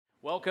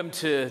Welcome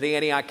to the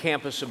Antioch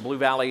campus of Blue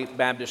Valley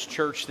Baptist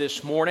Church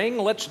this morning.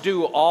 Let's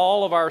do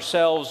all of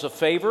ourselves a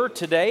favor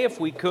today if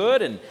we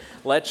could, and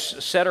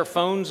let's set our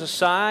phones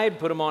aside,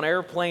 put them on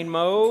airplane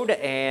mode,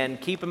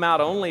 and keep them out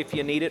only if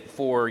you need it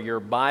for your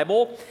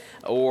Bible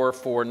or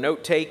for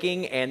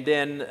note-taking, and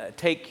then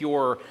take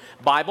your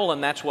Bible,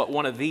 and that's what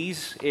one of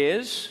these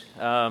is.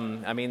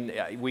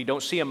 We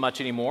don't see them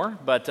much anymore,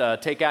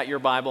 but take out your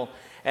Bible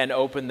and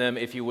open them,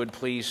 if you would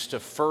please, to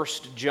 1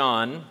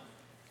 John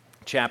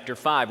Chapter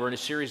 5. We're in a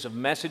series of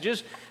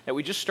messages that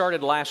we just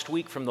started last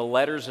week from the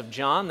letters of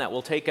John that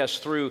will take us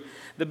through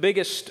the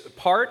biggest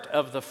part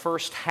of the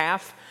first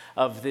half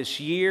of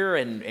this year,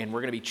 and we're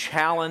going to be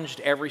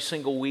challenged every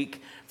single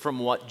week from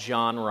what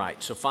John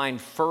writes. So find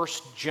 1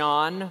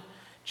 John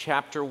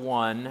chapter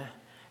 1,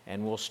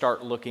 and we'll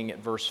start looking at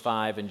verse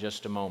 5 in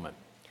just a moment.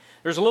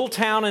 There's a little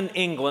town in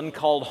England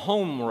called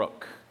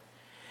Holmrook,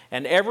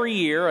 and every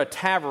year a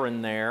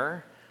tavern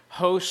there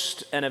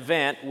hosts an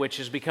event which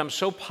has become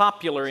so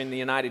popular in the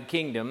United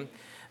Kingdom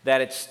that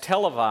it's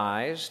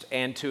televised,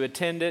 and to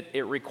attend it,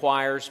 it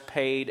requires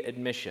paid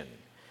admission.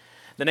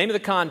 The name of the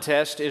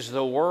contest is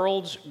The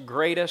World's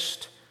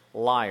Greatest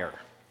Liar.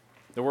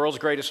 The World's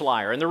Greatest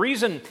Liar. And the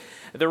reason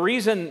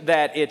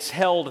that it's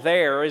held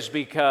there is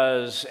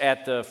because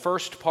at the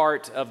first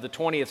part of the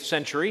 20th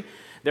century,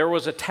 there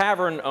was a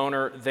tavern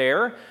owner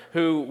there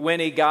who, when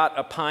he got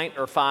a pint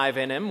or five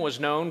in him, was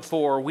known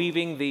for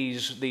weaving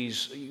these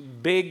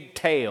big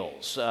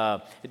tales,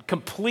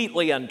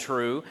 completely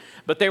untrue,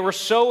 but they were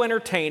so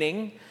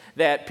entertaining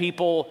that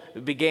people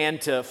began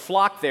to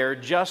flock there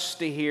just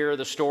to hear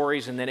the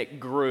stories, and then it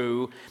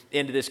grew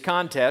into this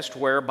contest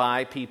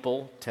whereby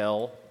people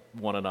tell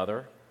one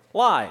another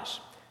lies.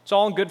 It's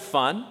all in good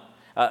fun.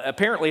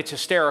 Apparently it's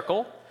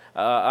hysterical.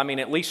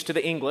 At least to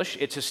the English,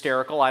 it's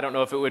hysterical. I don't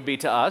know if it would be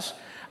to us.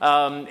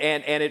 And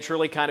it's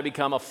really kind of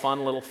become a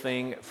fun little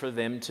thing for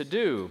them to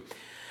do.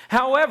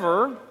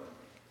 However,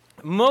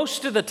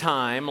 most of the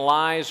time,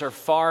 lies are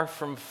far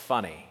from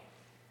funny.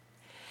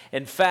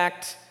 In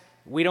fact,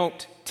 we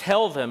don't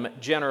tell them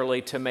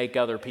generally to make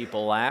other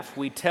people laugh.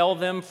 We tell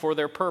them for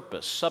their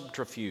purpose,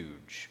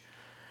 subterfuge,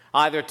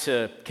 either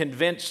to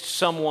convince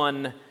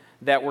someone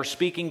that we're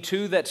speaking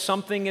to that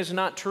something is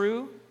not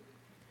true,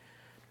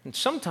 and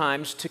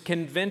sometimes to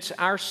convince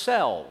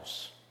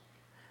ourselves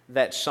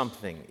that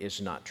something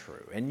is not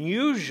true. And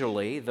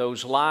usually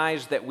those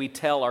lies that we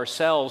tell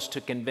ourselves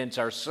to convince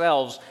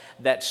ourselves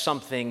that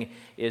something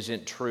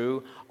isn't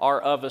true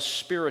are of a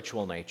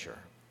spiritual nature.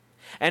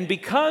 And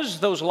because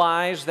those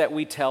lies that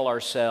we tell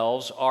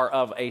ourselves are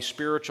of a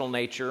spiritual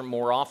nature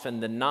more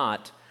often than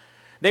not,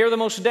 they are the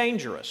most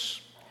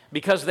dangerous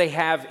because they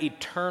have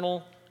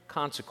eternal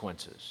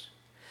consequences.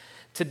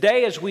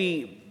 Today, as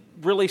we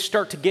really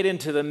start to get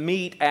into the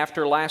meat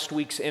after last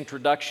week's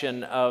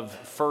introduction of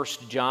 1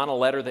 John, a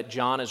letter that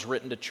John has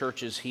written to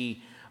churches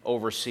he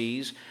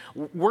oversees,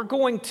 we're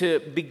going to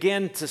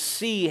begin to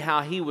see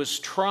how he was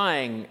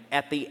trying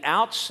at the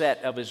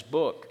outset of his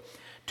book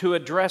to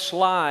address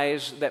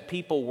lies that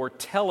people were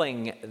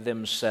telling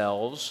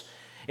themselves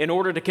in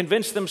order to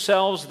convince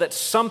themselves that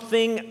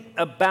something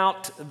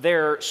about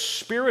their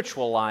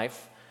spiritual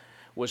life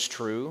was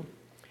true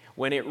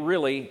when it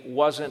really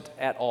wasn't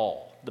at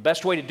all. The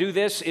best way to do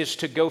this is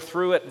to go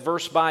through it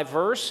verse by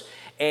verse,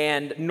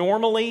 and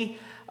normally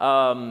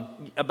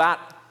about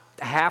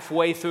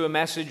halfway through a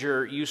message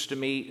you're used to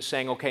me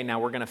saying, okay, now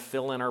we're going to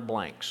fill in our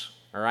blanks,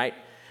 all right?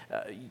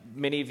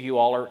 Many of you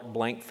all are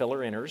blank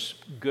filler-inners.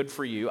 Good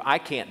for you. I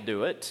can't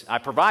do it. I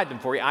provide them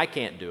for you. I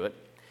can't do it.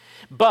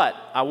 But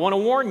I want to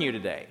warn you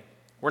today,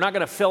 we're not going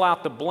to fill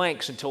out the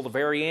blanks until the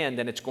very end,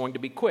 and it's going to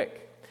be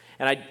quick.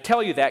 And I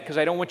tell you that because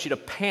I don't want you to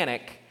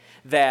panic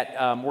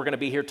that we're going to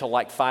be here till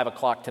like 5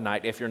 o'clock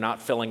tonight if you're not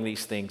filling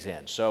these things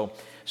in. So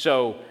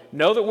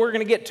know that we're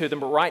going to get to them,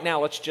 but right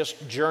now let's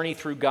just journey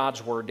through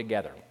God's Word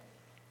together.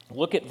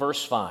 Look at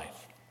verse 5.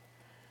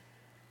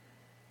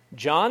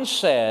 John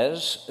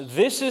says,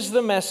 "This is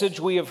the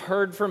message we have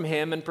heard from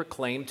him and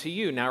proclaimed to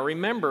you." Now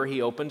remember,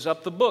 he opens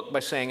up the book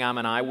by saying, I'm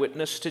an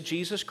eyewitness to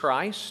Jesus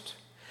Christ.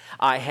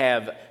 I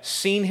have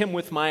seen him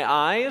with my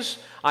eyes,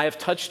 I have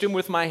touched him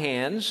with my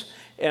hands,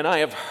 and I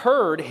have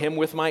heard him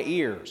with my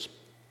ears.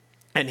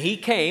 And he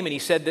came, and he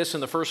said this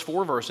in the first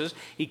 4 verses,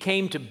 he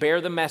came to bear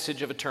the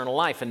message of eternal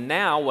life. And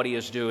now what he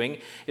is doing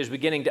is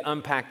beginning to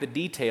unpack the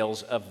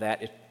details of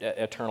that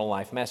eternal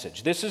life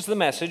message. This is the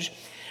message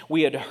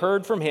we had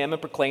heard from him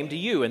and proclaimed to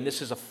you. And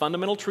this is a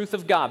fundamental truth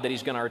of God that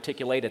he's going to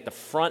articulate at the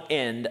front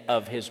end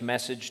of his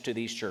message to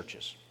these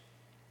churches.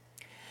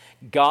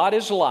 God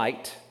is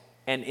light,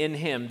 and in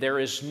him there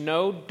is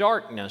no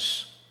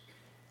darkness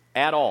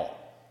at all.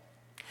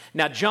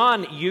 Now,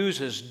 John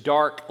uses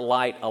dark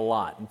light a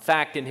lot. In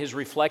fact, in his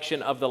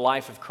reflection of the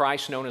life of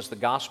Christ, known as the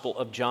Gospel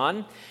of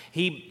John,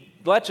 he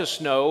lets us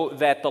know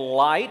that the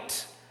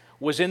light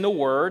was in the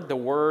Word. The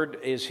Word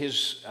is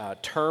his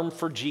term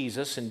for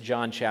Jesus in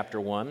John chapter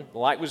 1. The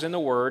light was in the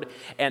Word,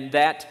 and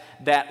that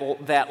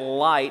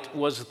light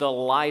was the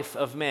life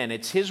of men.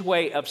 It's his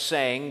way of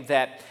saying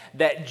that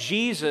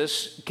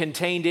Jesus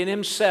contained in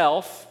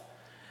himself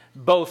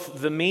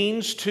both the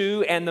means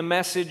to and the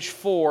message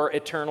for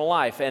eternal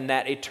life. And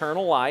that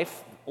eternal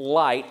life,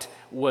 light,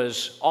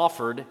 was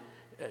offered,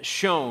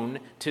 shown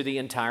to the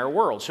entire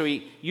world. So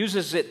he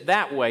uses it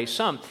that way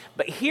some.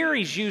 But here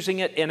he's using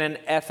it in an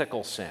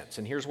ethical sense.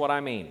 And here's what I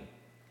mean.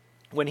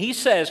 When he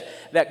says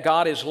that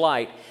God is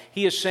light,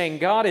 he is saying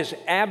God is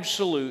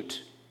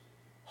absolute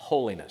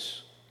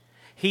holiness.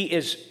 He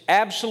is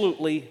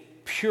absolutely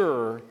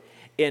pure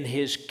in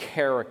his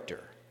character.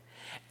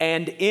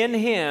 And in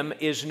him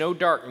is no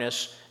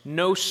darkness,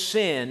 no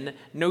sin,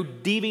 no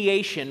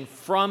deviation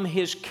from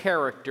his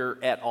character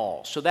at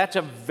all. So that's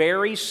a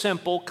very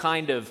simple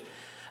kind of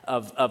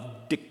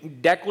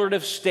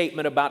declarative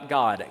statement about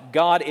God.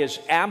 God is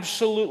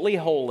absolutely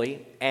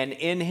holy, and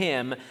in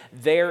him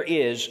there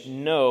is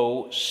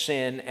no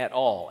sin at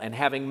all. And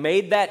having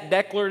made that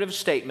declarative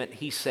statement,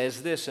 he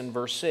says this in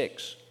verse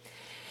 6.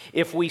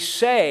 If we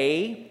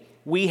say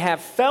we have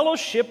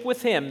fellowship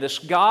with him, this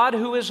God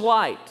who is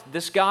light,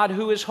 this God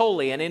who is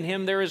holy, and in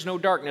him there is no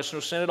darkness, no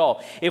sin at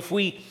all. If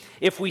we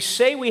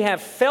say we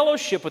have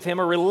fellowship with him,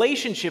 a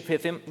relationship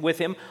with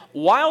him,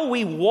 while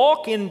we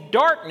walk in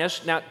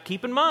darkness, now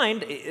keep in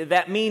mind,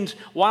 that means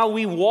while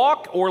we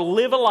walk or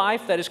live a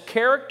life that is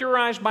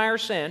characterized by our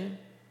sin,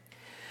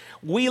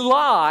 we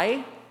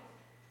lie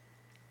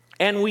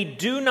and we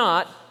do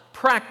not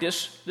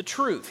practice the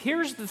truth.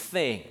 Here's the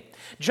thing.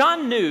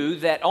 John knew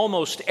that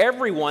almost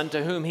everyone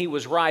to whom he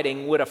was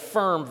writing would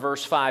affirm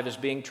verse 5 as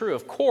being true.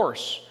 Of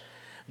course,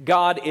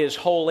 God is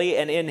holy,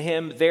 and in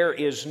him there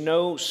is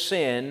no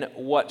sin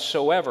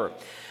whatsoever.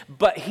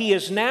 But he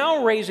is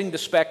now raising the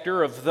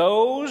specter of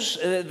those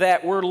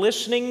that were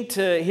listening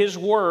to his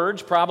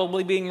words,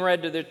 probably being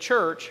read to the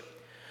church,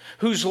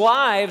 whose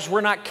lives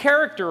were not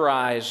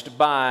characterized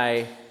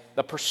by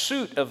the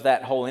pursuit of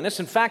that holiness.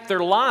 In fact,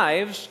 their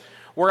lives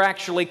were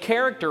actually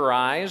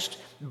characterized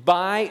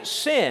by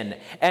sin.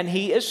 And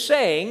he is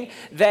saying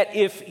that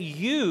if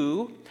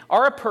you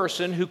are a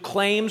person who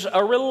claims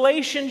a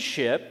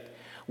relationship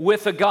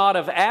with a God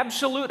of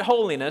absolute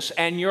holiness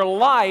and your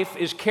life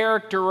is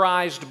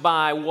characterized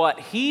by what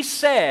he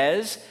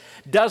says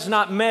does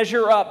not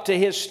measure up to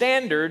his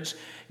standards,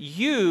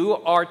 you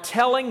are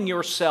telling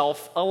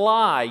yourself a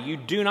lie. You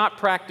do not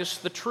practice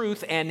the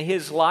truth, and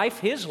his life,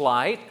 his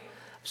light,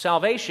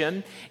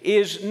 salvation,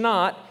 is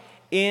not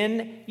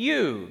in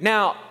you.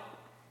 Now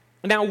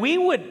we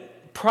would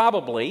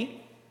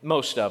probably,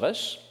 most of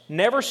us,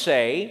 never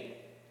say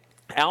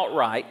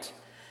outright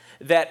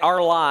that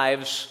our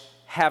lives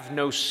have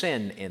no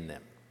sin in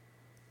them.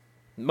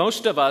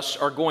 Most of us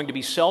are going to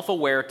be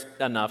self-aware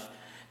enough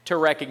to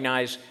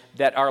recognize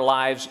that our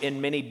lives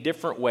in many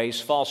different ways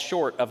fall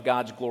short of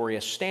God's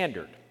glorious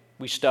standard.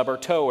 We stub our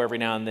toe every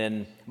now and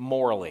then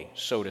morally,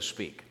 so to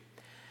speak.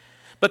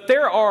 But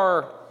there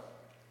are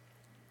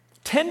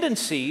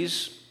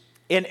tendencies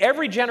in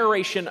every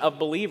generation of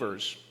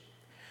believers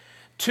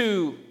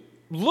to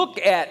look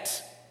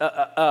at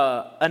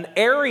an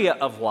area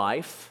of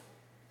life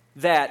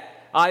that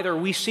either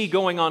we see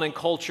going on in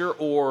culture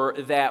or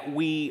that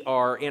we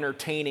are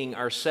entertaining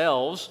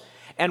ourselves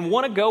and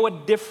want to go a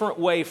different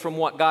way from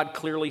what God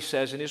clearly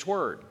says in his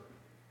word.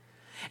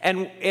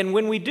 And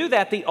when we do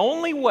that, the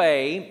only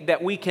way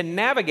that we can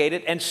navigate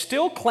it and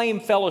still claim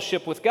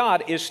fellowship with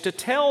God is to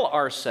tell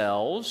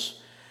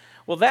ourselves,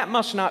 well, that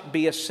must not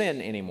be a sin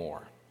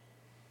anymore.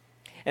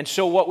 And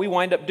so what we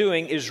wind up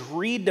doing is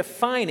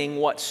redefining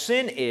what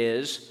sin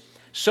is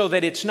so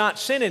that it's not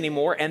sin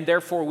anymore, and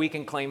therefore we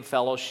can claim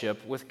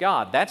fellowship with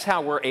God. That's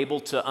how we're able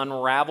to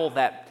unravel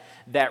that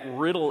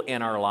riddle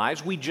in our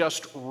lives. We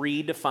just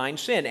redefine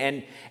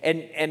sin.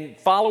 And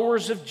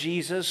followers of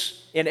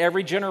Jesus in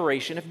every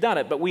generation have done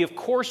it. But we, of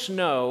course,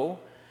 know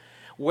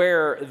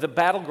where the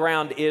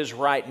battleground is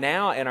right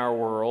now in our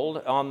world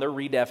on the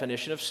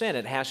redefinition of sin.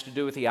 It has to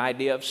do with the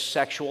idea of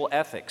sexual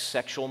ethics,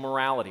 sexual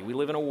morality. We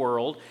live in a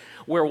world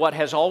where what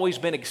has always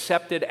been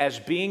accepted as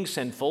being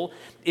sinful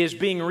is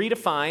being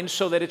redefined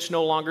so that it's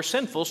no longer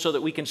sinful, so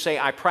that we can say,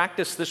 I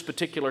practice this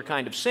particular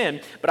kind of sin,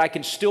 but I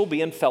can still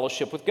be in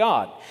fellowship with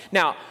God.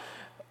 Now,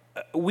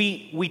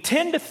 we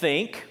tend to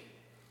think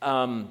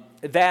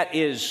that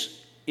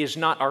is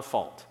not our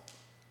fault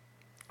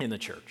in the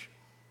church.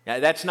 Now,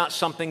 that's not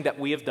something that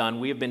we have done.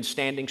 We have been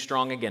standing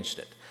strong against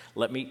it.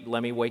 Let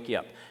me wake you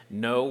up.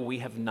 No, we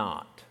have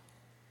not.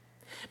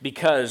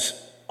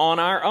 Because on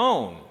our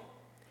own,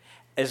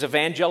 as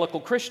evangelical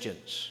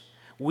Christians,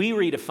 we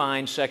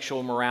redefined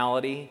sexual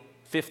morality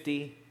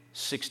 50,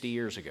 60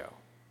 years ago.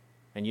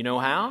 And you know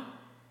how?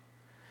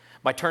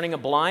 By turning a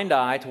blind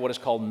eye to what is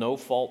called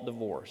no-fault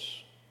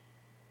divorce.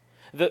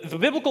 The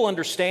biblical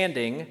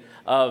understanding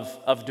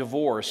of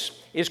divorce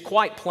is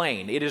quite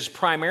plain. It is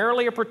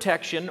primarily a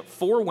protection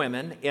for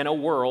women in a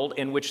world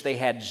in which they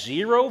had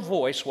zero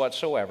voice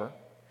whatsoever,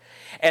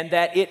 and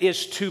that it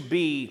is to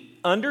be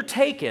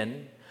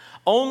undertaken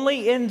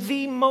only in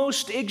the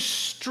most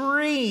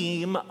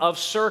extreme of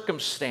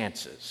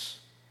circumstances.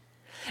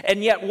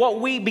 And yet what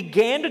we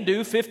began to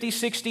do 50,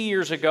 60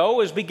 years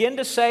ago is begin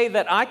to say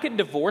that I could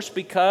divorce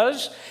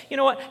because, you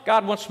know what,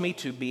 God wants me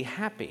to be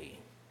happy.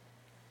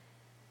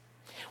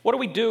 What are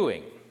we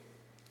doing?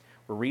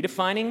 We're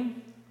redefining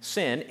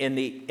sin in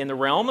the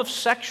realm of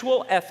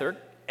sexual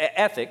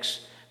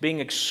ethics, being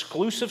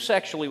exclusive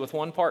sexually with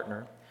one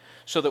partner,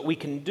 so that we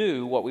can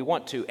do what we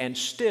want to and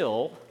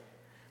still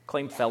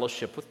claim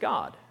fellowship with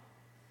God.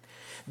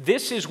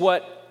 This is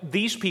what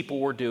these people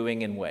were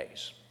doing in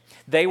ways.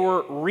 They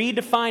were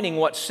redefining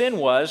what sin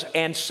was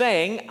and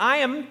saying, I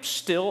am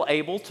still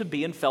able to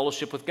be in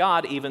fellowship with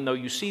God, even though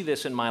you see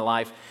this in my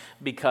life,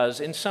 because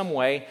in some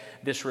way,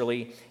 this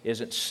really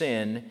isn't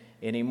sin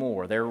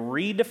anymore. They're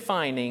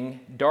redefining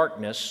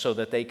darkness so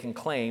that they can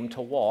claim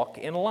to walk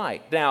in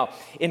light. Now,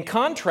 in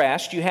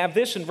contrast, you have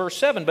this in verse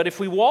 7, but if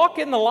we walk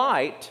in the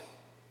light,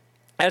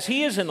 as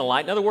he is in the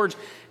light, in other words,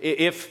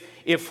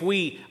 if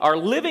we are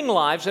living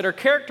lives that are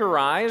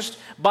characterized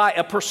by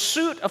a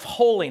pursuit of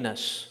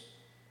holiness,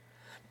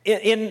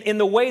 in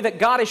the way that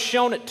God has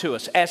shown it to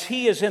us, as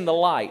he is in the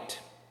light,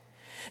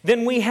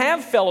 then we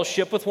have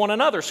fellowship with one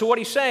another. So what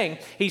he's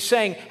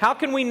saying, how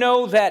can we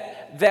know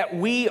that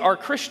we are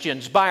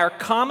Christians? By our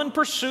common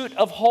pursuit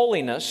of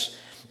holiness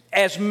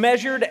as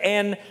measured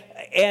and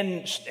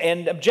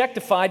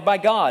objectified by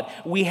God.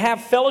 We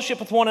have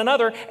fellowship with one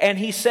another, and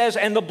he says,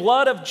 and the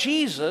blood of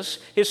Jesus,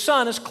 his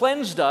Son, has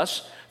cleansed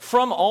us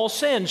from all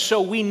sin.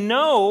 So we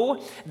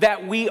know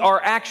that we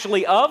are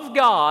actually of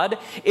God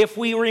if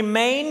we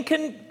remain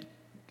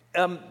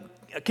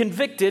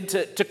convicted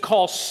to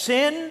call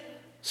sin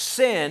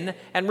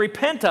and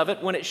repent of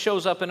it when it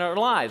shows up in our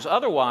lives.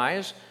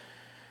 Otherwise,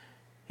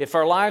 if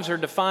our lives are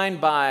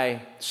defined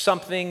by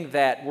something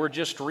that we're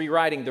just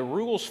rewriting the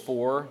rules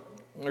for,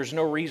 there's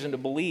no reason to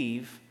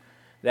believe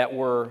that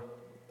we're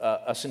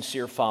a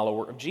sincere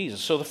follower of Jesus.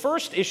 So the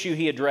first issue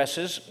he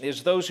addresses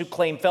is those who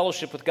claim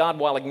fellowship with God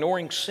while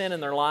ignoring sin in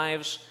their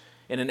lives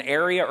in an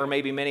area or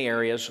maybe many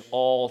areas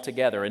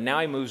altogether. And now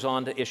he moves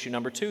on to issue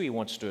number 2 he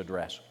wants to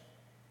address.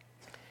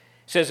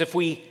 He says, if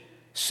we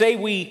say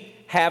we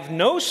have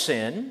no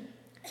sin,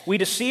 we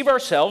deceive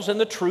ourselves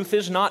and the truth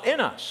is not in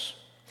us.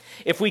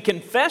 If we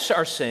confess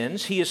our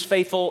sins, he is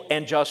faithful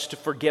and just to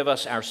forgive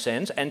us our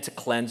sins and to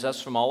cleanse us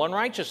from all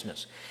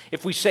unrighteousness.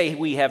 If we say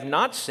we have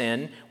not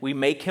sinned, we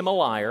make him a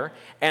liar,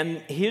 and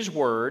his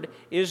word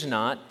is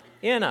not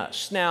in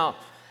us. Now,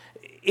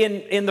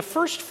 in the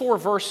first 4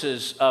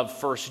 verses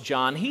of 1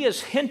 John, he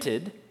has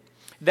hinted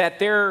that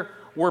there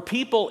were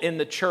people in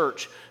the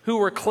church who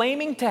were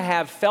claiming to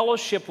have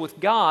fellowship with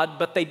God,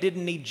 but they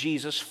didn't need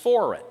Jesus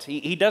for it.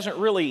 He doesn't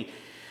really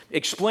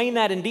explain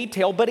that in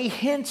detail, but he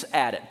hints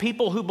at it.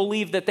 People who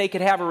believe that they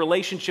could have a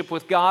relationship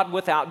with God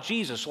without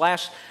Jesus.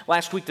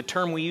 Last week, the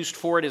term we used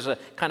for it is a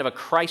kind of a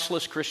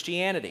Christless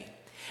Christianity.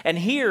 And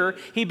here,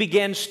 he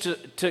begins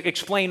to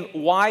explain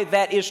why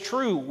that is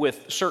true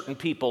with certain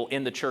people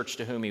in the church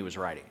to whom he was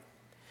writing.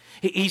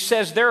 He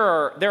says there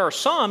are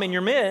some in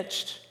your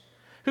midst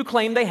who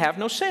claim they have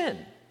no sin.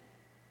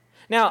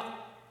 Now,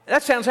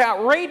 that sounds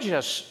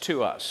outrageous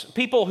to us.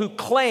 People who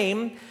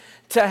claim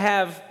to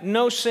have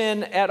no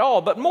sin at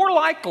all. But more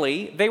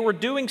likely, they were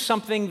doing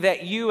something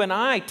that you and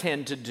I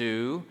tend to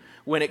do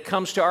when it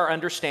comes to our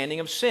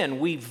understanding of sin.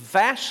 We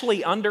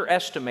vastly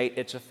underestimate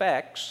its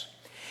effects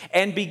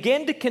and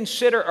begin to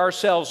consider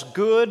ourselves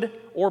good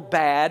or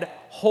bad,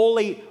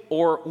 holy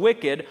or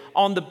wicked,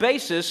 on the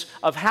basis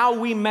of how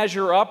we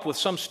measure up with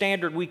some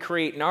standard we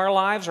create in our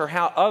lives or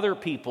how other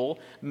people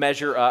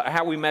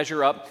how we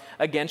measure up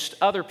against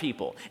other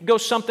people. It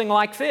goes something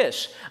like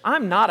this: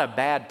 I'm not a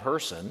bad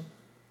person.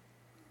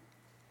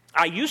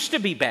 I used to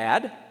be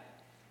bad.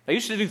 I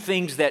used to do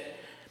things that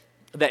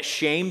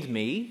shamed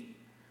me.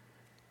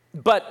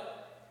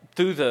 But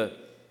through the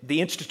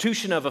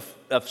institution of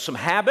some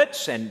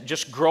habits and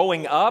just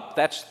growing up,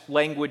 that's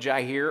language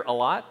I hear a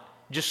lot,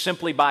 just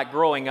simply by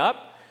growing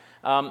up,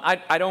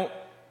 I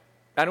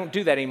don't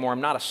do that anymore. I'm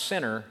not a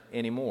sinner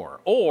anymore.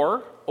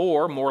 Or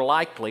more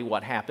likely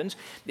what happens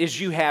is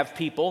you have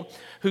people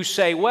who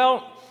say,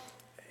 well,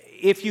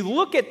 if you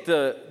look at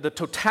the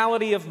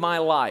totality of my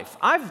life,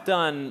 I've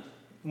done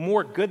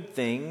more good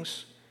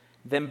things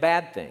than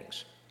bad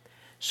things.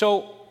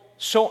 So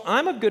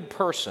I'm a good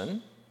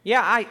person.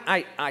 Yeah,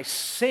 I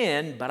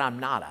sin, but I'm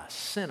not a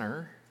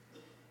sinner.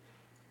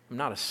 I'm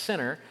not a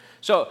sinner.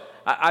 So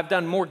I've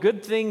done more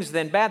good things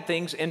than bad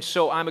things, and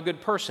so I'm a good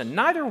person.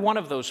 Neither one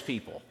of those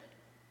people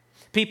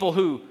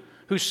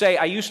who say,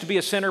 I used to be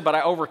a sinner, but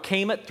I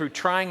overcame it through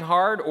trying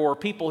hard, or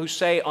people who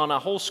say on a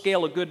whole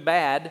scale of good,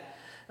 bad,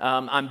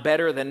 I'm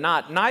better than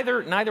not.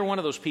 Neither one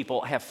of those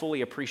people have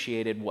fully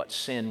appreciated what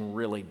sin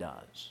really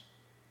does.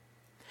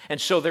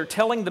 And so they're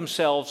telling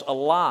themselves a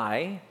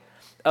lie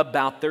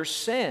about their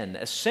sin,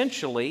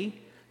 essentially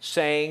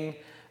saying,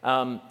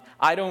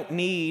 I don't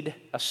need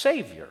a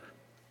Savior,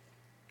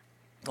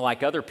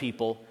 like other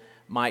people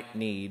might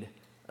need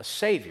a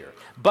Savior.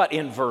 But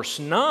in verse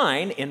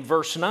 9,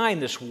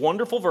 this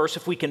wonderful verse,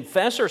 if we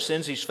confess our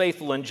sins, He's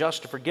faithful and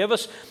just to forgive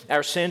us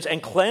our sins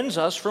and cleanse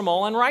us from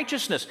all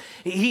unrighteousness.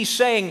 He's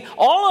saying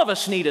all of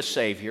us need a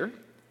Savior,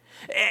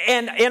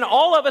 And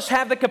all of us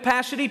have the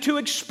capacity to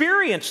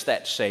experience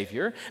that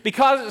Savior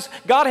because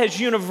God has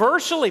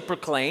universally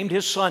proclaimed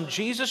His Son,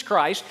 Jesus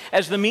Christ,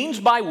 as the means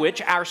by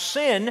which our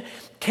sin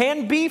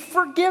can be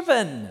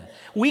forgiven.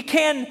 We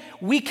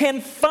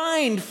can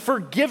find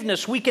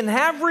forgiveness. We can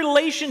have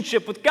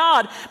relationship with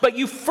God, but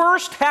you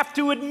first have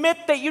to admit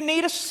that you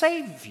need a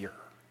Savior.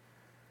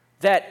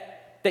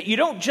 That you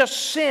don't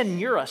just sin,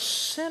 you're a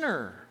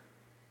sinner.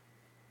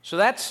 So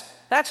that's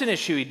an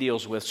issue he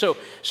deals with.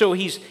 So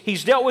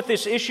he's dealt with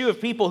this issue of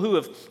people who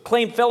have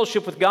claimed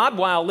fellowship with God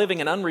while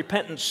living an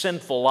unrepentant,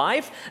 sinful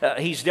life.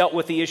 He's dealt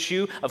with the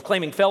issue of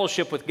claiming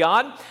fellowship with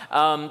God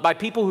by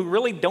people who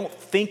really don't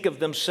think of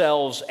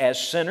themselves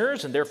as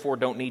sinners and therefore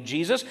don't need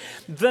Jesus.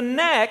 The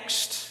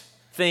next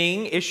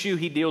issue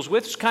he deals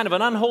with is kind of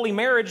an unholy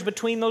marriage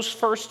between those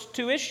first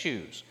two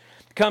issues.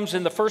 It comes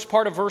in the first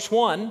part of verse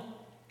 1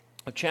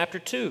 of chapter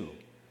 2.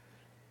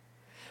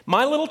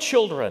 My little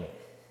children,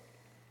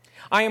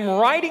 I am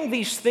writing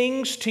these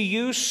things to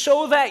you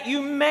so that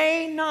you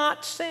may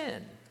not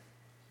sin.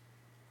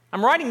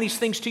 I'm writing these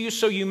things to you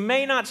so you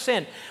may not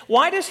sin.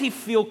 Why does he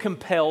feel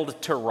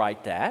compelled to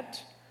write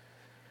that?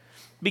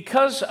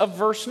 Because of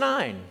verse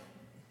 9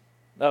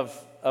 of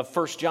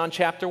 1 John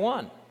chapter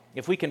 1.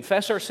 If we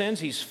confess our sins,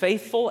 he's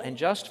faithful and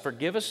just to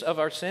forgive us of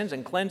our sins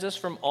and cleanse us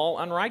from all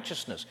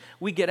unrighteousness.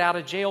 We get out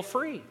of jail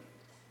free.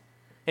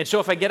 And so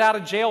if I get out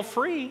of jail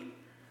free,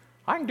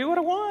 I can do what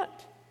I want.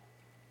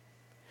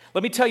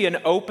 Let me tell you an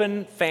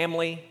open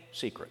family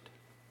secret.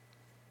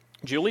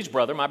 Julie's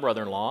brother, my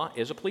brother-in-law,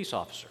 is a police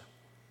officer.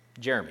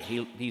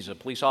 Jeremy, he's a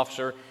police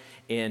officer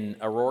in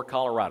Aurora,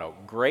 Colorado.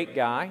 Great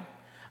guy,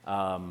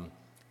 and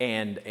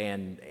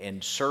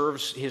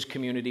serves his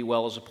community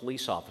well as a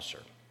police officer.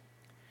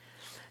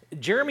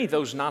 Jeremy,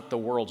 though, is not the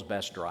world's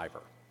best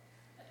driver.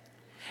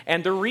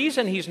 And the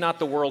reason he's not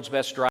the world's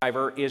best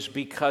driver is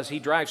because he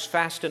drives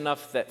fast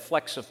enough that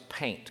flecks of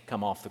paint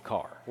come off the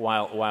car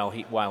while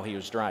he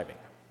was driving.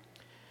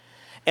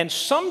 And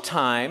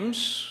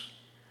sometimes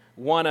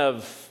one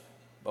of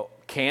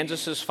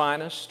Kansas's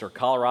finest or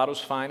Colorado's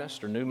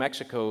finest or New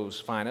Mexico's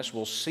finest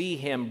will see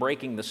him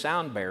breaking the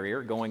sound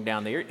barrier going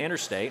down the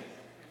interstate,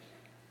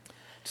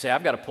 say,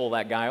 I've got to pull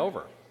that guy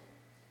over.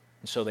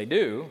 And so they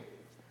do.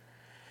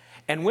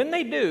 And when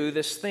they do,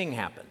 this thing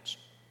happens.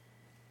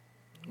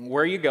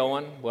 Where are you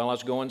going? Well, I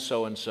was going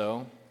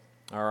so-and-so.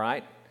 All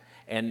right.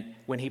 And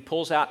when he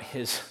pulls out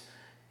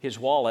his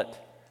wallet,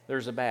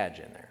 there's a badge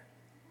in there.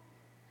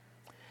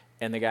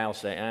 And the guy will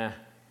say,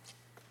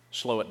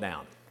 slow it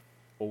down.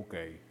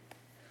 Okay.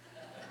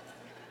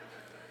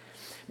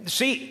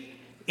 See,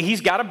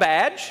 he's got a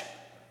badge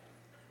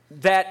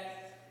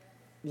that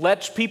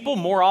lets people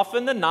more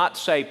often than not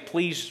say,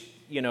 please,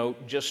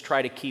 just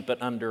try to keep it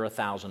under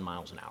 1,000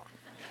 miles an hour.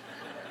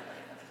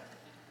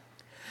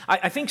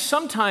 I think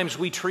sometimes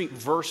we treat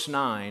verse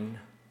 9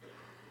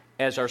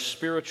 as our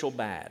spiritual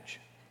badge.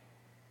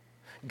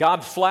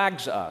 God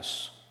flags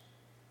us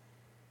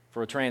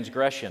for a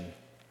transgression,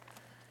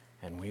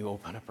 and we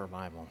open up our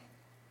Bible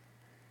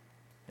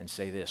and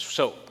say this.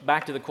 So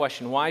back to the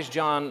question, why is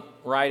John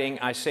writing,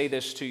 I say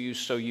this to you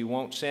so you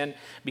won't sin?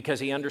 Because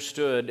he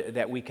understood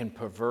that we can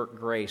pervert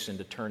grace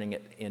into turning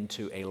it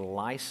into a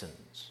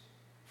license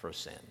for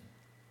sin.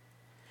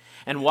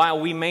 And while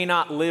we may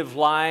not live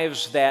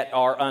lives that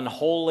are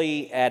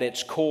unholy at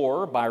its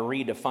core by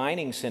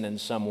redefining sin in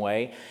some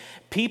way,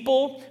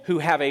 people who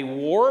have a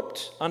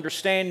warped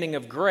understanding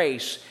of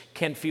grace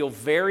can feel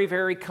very,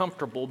 very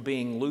comfortable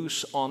being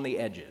loose on the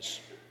edges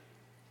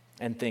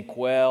and think,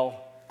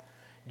 well,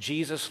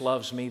 Jesus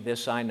loves me,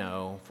 this I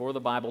know, for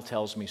the Bible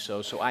tells me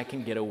so I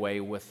can get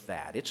away with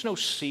that. It's no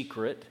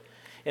secret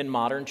in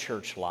modern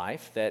church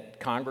life that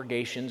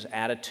congregations'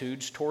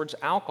 attitudes towards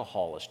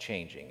alcohol is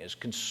changing, as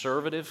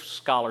conservative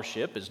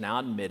scholarship is now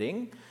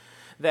admitting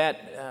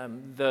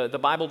that the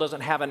Bible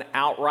doesn't have an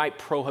outright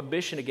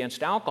prohibition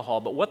against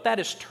alcohol, but what that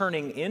is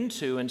turning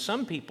into in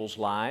some people's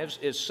lives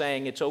is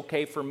saying it's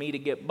okay for me to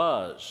get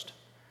buzzed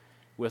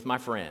with my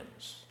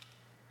friends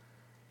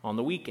on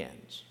the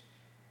weekends.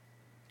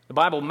 The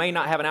Bible may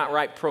not have an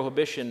outright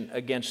prohibition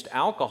against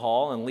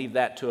alcohol and leave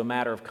that to a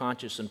matter of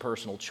conscious and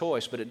personal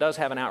choice, but it does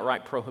have an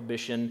outright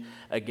prohibition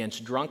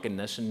against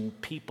drunkenness,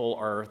 and people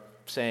are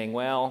saying,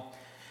 well,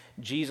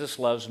 Jesus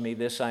loves me,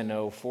 this I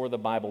know, for the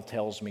Bible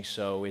tells me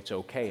so, it's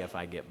okay if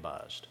I get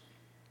buzzed.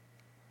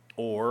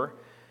 Or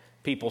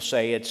people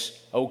say it's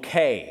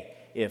okay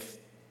if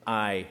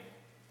I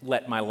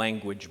let my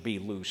language be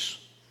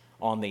loose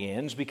on the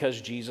ends because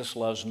Jesus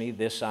loves me,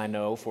 this I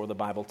know, for the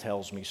Bible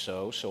tells me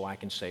so I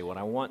can say what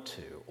I want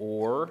to.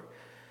 Or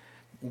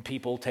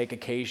people take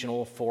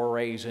occasional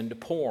forays into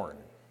porn,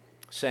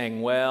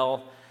 saying,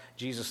 well,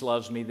 Jesus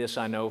loves me, this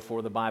I know,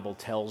 for the Bible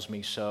tells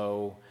me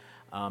so,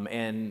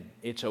 and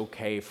it's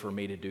okay for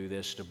me to do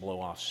this to blow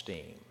off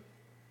steam.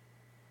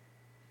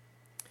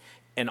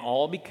 And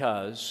all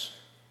because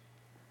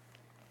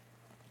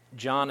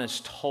John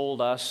has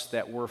told us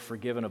that we're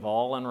forgiven of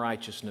all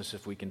unrighteousness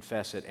if we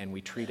confess it, and we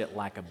treat it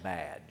like a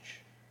badge.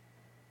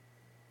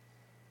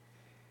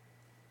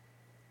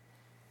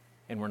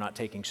 and we're not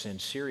taking sin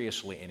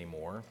seriously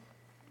anymore,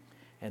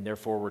 and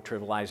therefore we're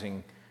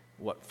trivializing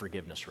what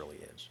forgiveness really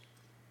is.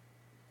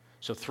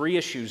 So 3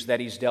 issues that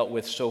he's dealt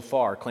with so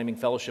far: claiming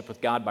fellowship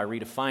with God by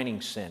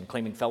redefining sin,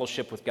 claiming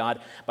fellowship with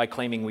God by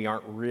claiming we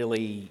aren't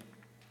really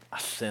a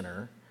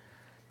sinner,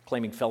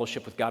 claiming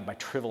fellowship with God by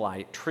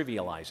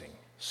trivializing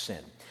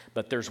sin.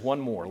 But there's one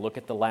more. Look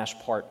at the last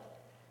part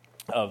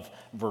of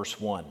verse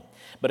 1.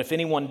 But if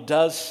anyone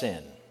does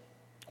sin,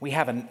 we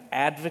have an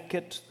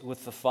advocate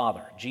with the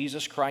Father,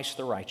 Jesus Christ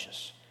the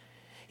righteous.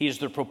 He is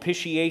the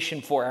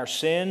propitiation for our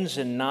sins,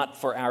 and not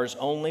for ours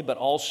only, but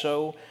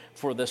also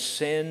for the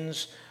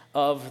sins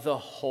of the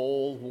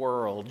whole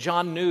world.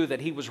 John knew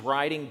that he was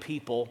writing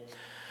people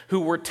who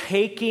were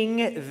taking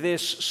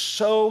this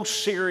so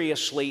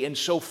seriously and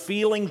so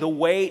feeling the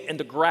weight and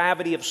the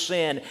gravity of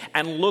sin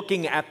and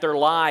looking at their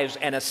lives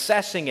and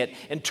assessing it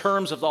in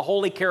terms of the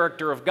holy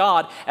character of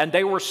God. And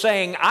they were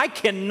saying, I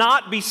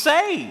cannot be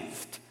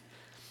saved.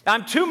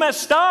 I'm too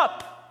messed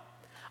up.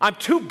 I'm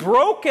too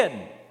broken.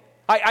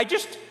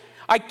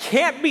 I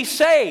can't be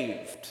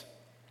saved.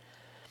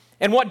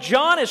 And what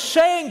John is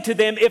saying to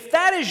them, if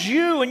that is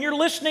you and you're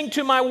listening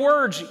to my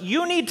words,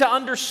 you need to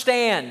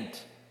understand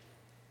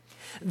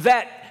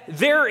that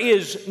there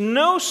is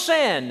no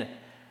sin,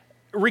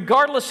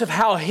 regardless of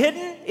how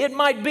hidden it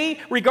might be,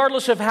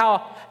 regardless of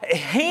how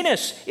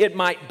heinous it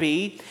might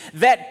be,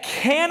 that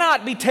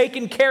cannot be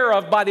taken care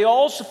of by the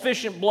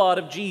all-sufficient blood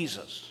of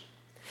Jesus.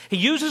 He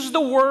uses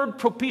the word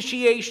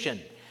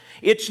propitiation.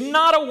 It's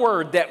not a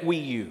word that we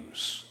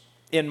use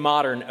in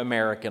modern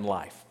American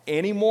life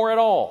anymore at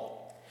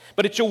all.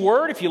 But it's a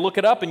word, if you look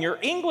it up in your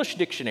English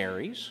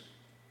dictionaries,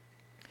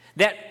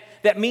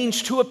 that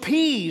means to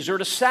appease or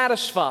to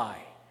satisfy.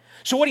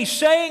 So what he's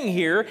saying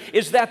here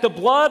is that the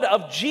blood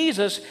of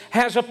Jesus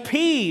has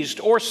appeased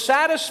or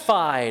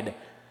satisfied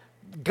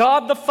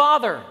God the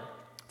Father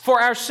for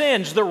our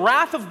sins. The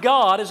wrath of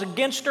God is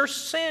against our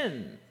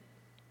sin.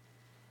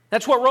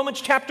 That's what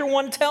Romans chapter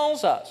 1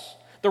 tells us.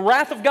 The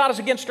wrath of God is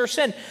against our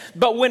sin.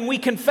 But when we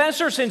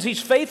confess our sins,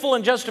 He's faithful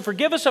and just to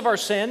forgive us of our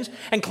sins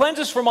and cleanse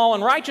us from all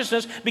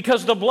unrighteousness,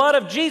 because the blood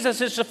of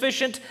Jesus is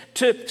sufficient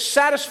to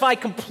satisfy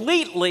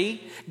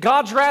completely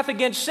God's wrath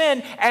against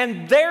sin,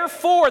 and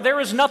therefore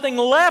there is nothing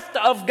left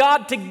of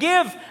God to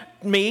give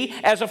me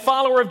as a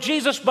follower of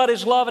Jesus but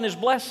His love and His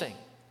blessing.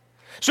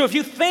 So if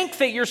you think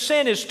that your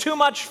sin is too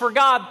much for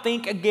God,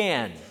 think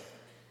again.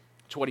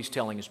 That's what He's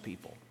telling His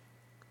people.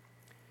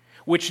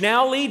 Which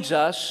now leads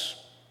us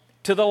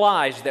to the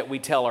lies that we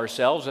tell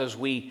ourselves as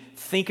we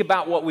think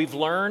about what we've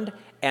learned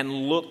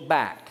and look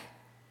back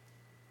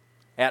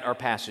at our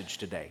passage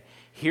today.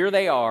 Here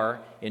they are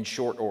in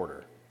short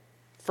order.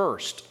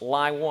 First,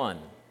 lie 1.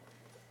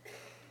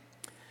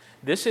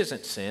 This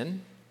isn't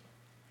sin.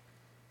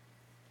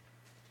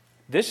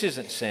 This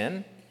isn't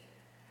sin.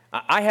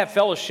 I have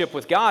fellowship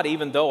with God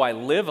even though I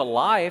live a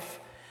life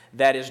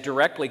that is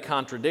directly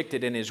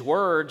contradicted in His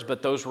words,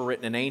 but those were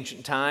written in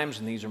ancient times,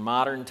 and these are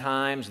modern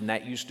times, and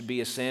that used to be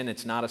a sin.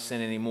 It's not a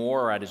sin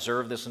anymore, or I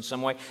deserve this in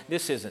some way.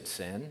 This isn't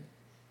sin.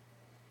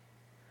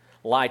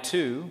 Lie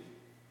 2,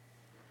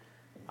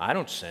 I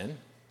don't sin.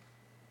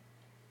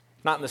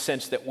 Not in the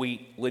sense that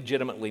we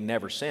legitimately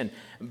never sin,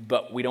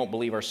 but we don't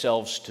believe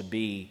ourselves to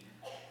be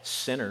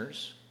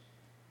sinners,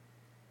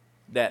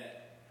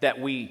 that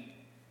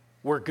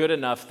we're good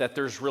enough that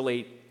there's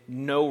really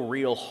no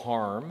real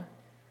harm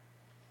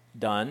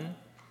done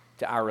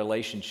to our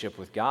relationship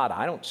with God.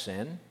 I don't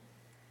sin.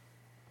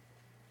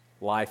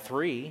 Lie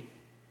 3,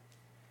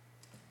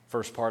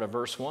 first part of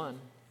verse 1,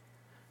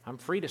 I'm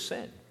free to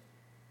sin.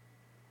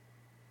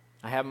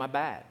 I have my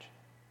badge.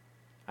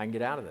 I can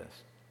get out of this.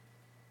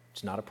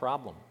 It's not a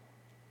problem.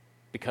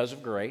 Because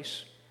of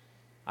grace,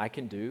 I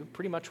can do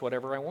pretty much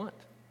whatever I want.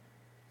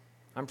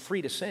 I'm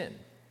free to sin.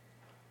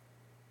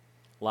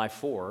 Lie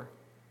 4,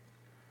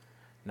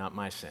 not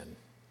my sin.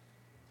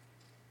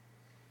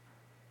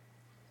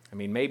 I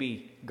mean,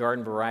 maybe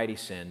garden variety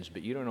sins,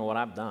 but you don't know what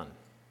I've done.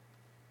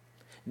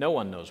 No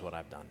one knows what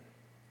I've done.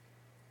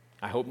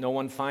 I hope no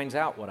one finds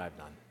out what I've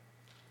done.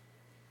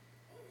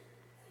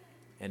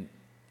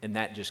 And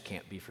that just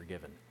can't be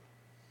forgiven.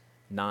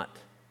 Not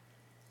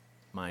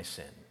my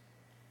sin.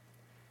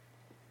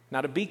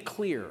 Now, to be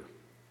clear,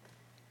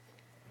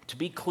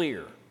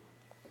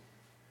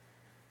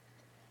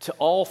 to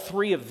all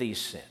 3 of these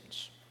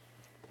sins,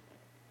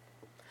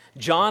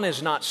 John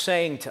is not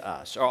saying to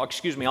us, or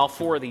excuse me, all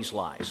 4 of these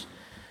lies.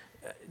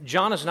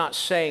 John is not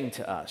saying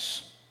to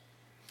us,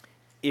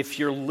 if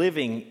you're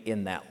living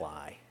in that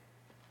lie,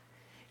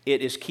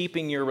 it is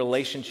keeping your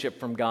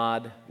relationship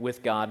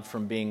with God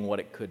from being what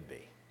it could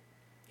be.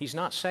 He's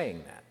not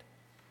saying that.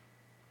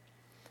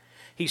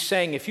 He's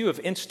saying if you have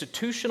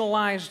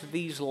institutionalized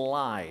these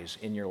lies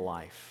in your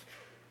life,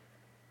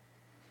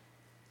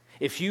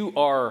 if you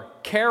are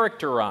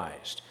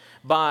characterized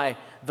by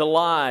the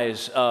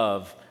lies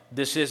of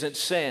this isn't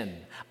sin,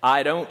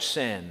 I don't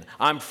sin,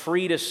 I'm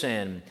free to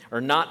sin, or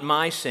not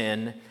my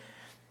sin,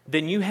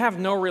 then you have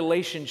no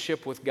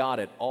relationship with God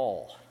at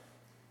all.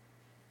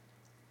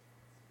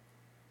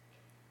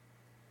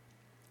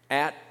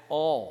 At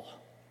all.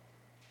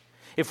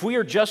 if we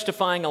are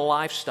justifying a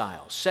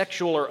lifestyle,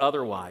 sexual or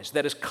otherwise,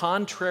 that is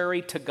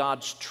contrary to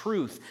God's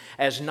truth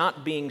as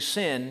not being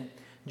sin,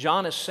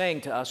 John is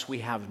saying to us we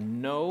have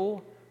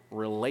no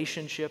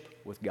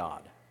relationship with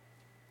God.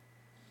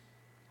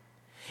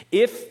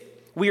 If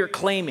we are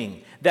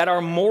claiming that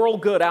our moral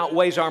good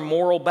outweighs our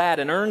moral bad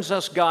and earns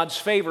us God's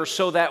favor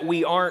so that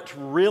we aren't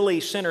really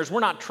sinners, we're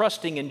not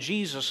trusting in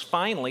Jesus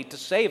finally to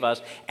save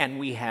us, and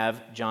we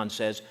have, John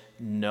says,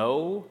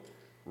 no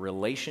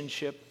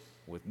relationship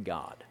with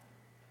God.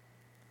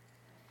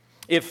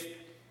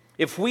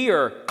 If we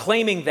are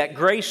claiming that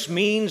grace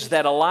means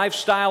that a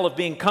lifestyle of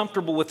being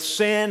comfortable with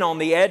sin on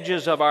the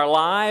edges of our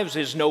lives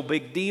is no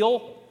big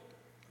deal,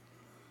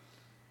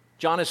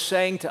 John is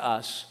saying to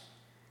us,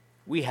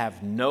 we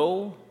have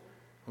no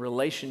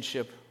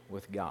relationship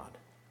with God.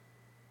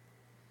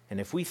 And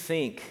if we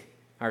think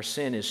our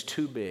sin is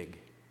too big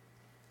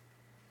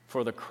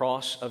for the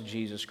cross of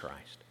Jesus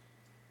Christ,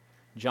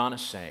 John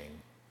is saying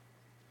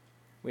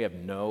we have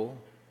no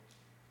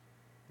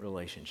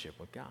relationship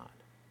with God.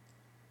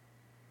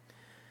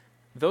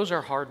 Those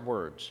are hard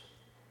words.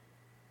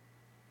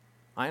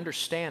 I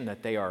understand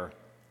that they are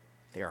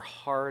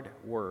hard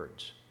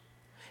words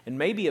and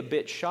maybe a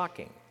bit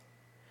shocking,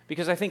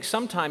 because I think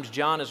sometimes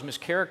John is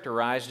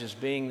mischaracterized as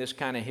being this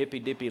kind of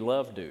hippy-dippy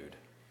love dude,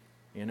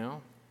 you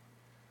know?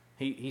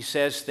 He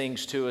says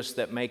things to us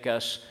that make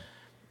us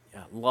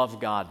love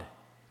God,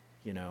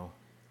 you know,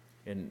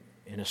 in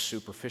a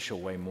superficial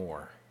way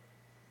more.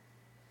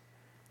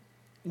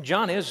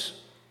 John is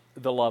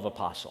the love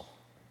apostle.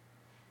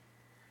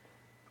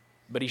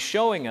 But he's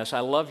showing us, I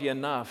love you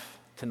enough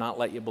to not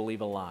let you believe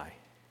a lie.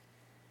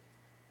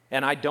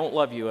 And I don't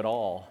love you at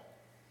all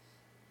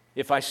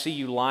if I see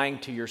you lying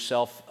to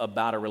yourself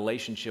about a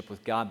relationship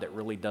with God that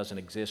really doesn't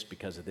exist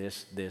because of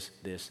this,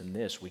 and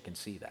this. We can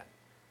see that.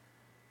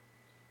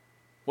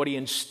 What he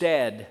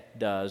instead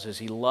does is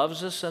he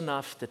loves us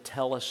enough to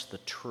tell us the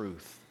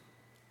truth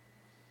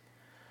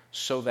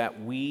so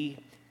that we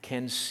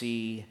can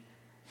see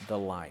the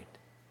light.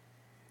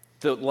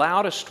 The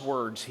loudest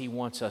words he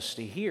wants us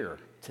to hear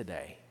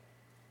today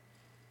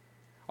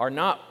are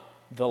not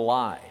the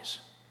lies.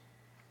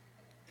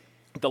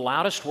 The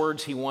loudest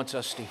words he wants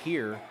us to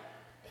hear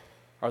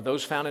are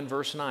those found in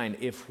verse 9.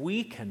 If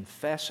we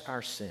confess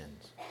our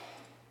sins,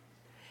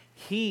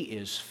 he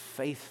is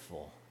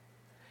faithful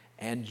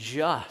and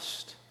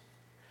just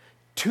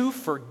to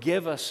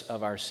forgive us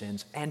of our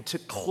sins and to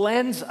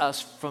cleanse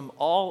us from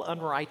all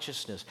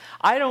unrighteousness.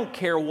 I don't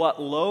care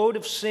what load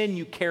of sin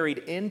you carried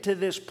into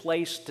this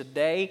place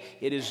today,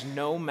 it is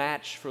no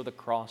match for the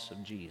cross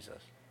of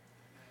Jesus.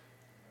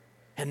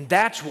 And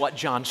that's what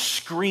John's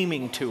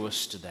screaming to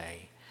us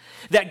today.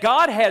 That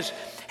God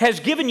has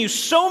given you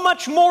so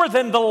much more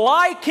than the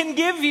lie can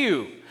give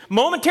you.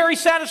 Momentary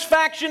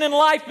satisfaction in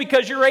life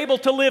because you're able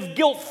to live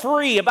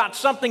guilt-free about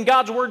something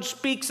God's Word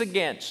speaks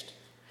against.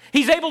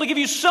 He's able to give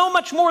you so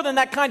much more than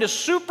that kind of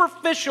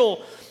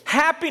superficial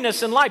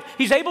happiness in life.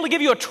 He's able to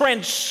give you a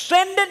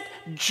transcendent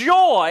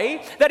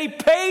joy that He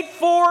paid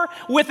for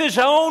with His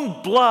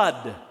own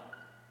blood.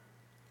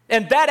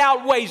 And that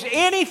outweighs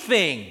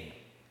anything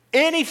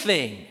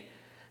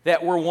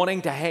that we're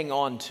wanting to hang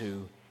on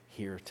to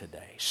here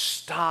today.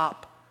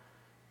 Stop,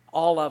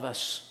 all of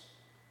us,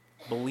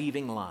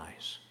 believing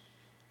lies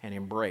and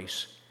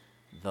embrace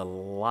the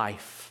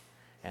life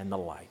and the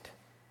light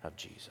of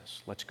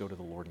Jesus. Let's go to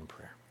the Lord in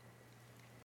prayer.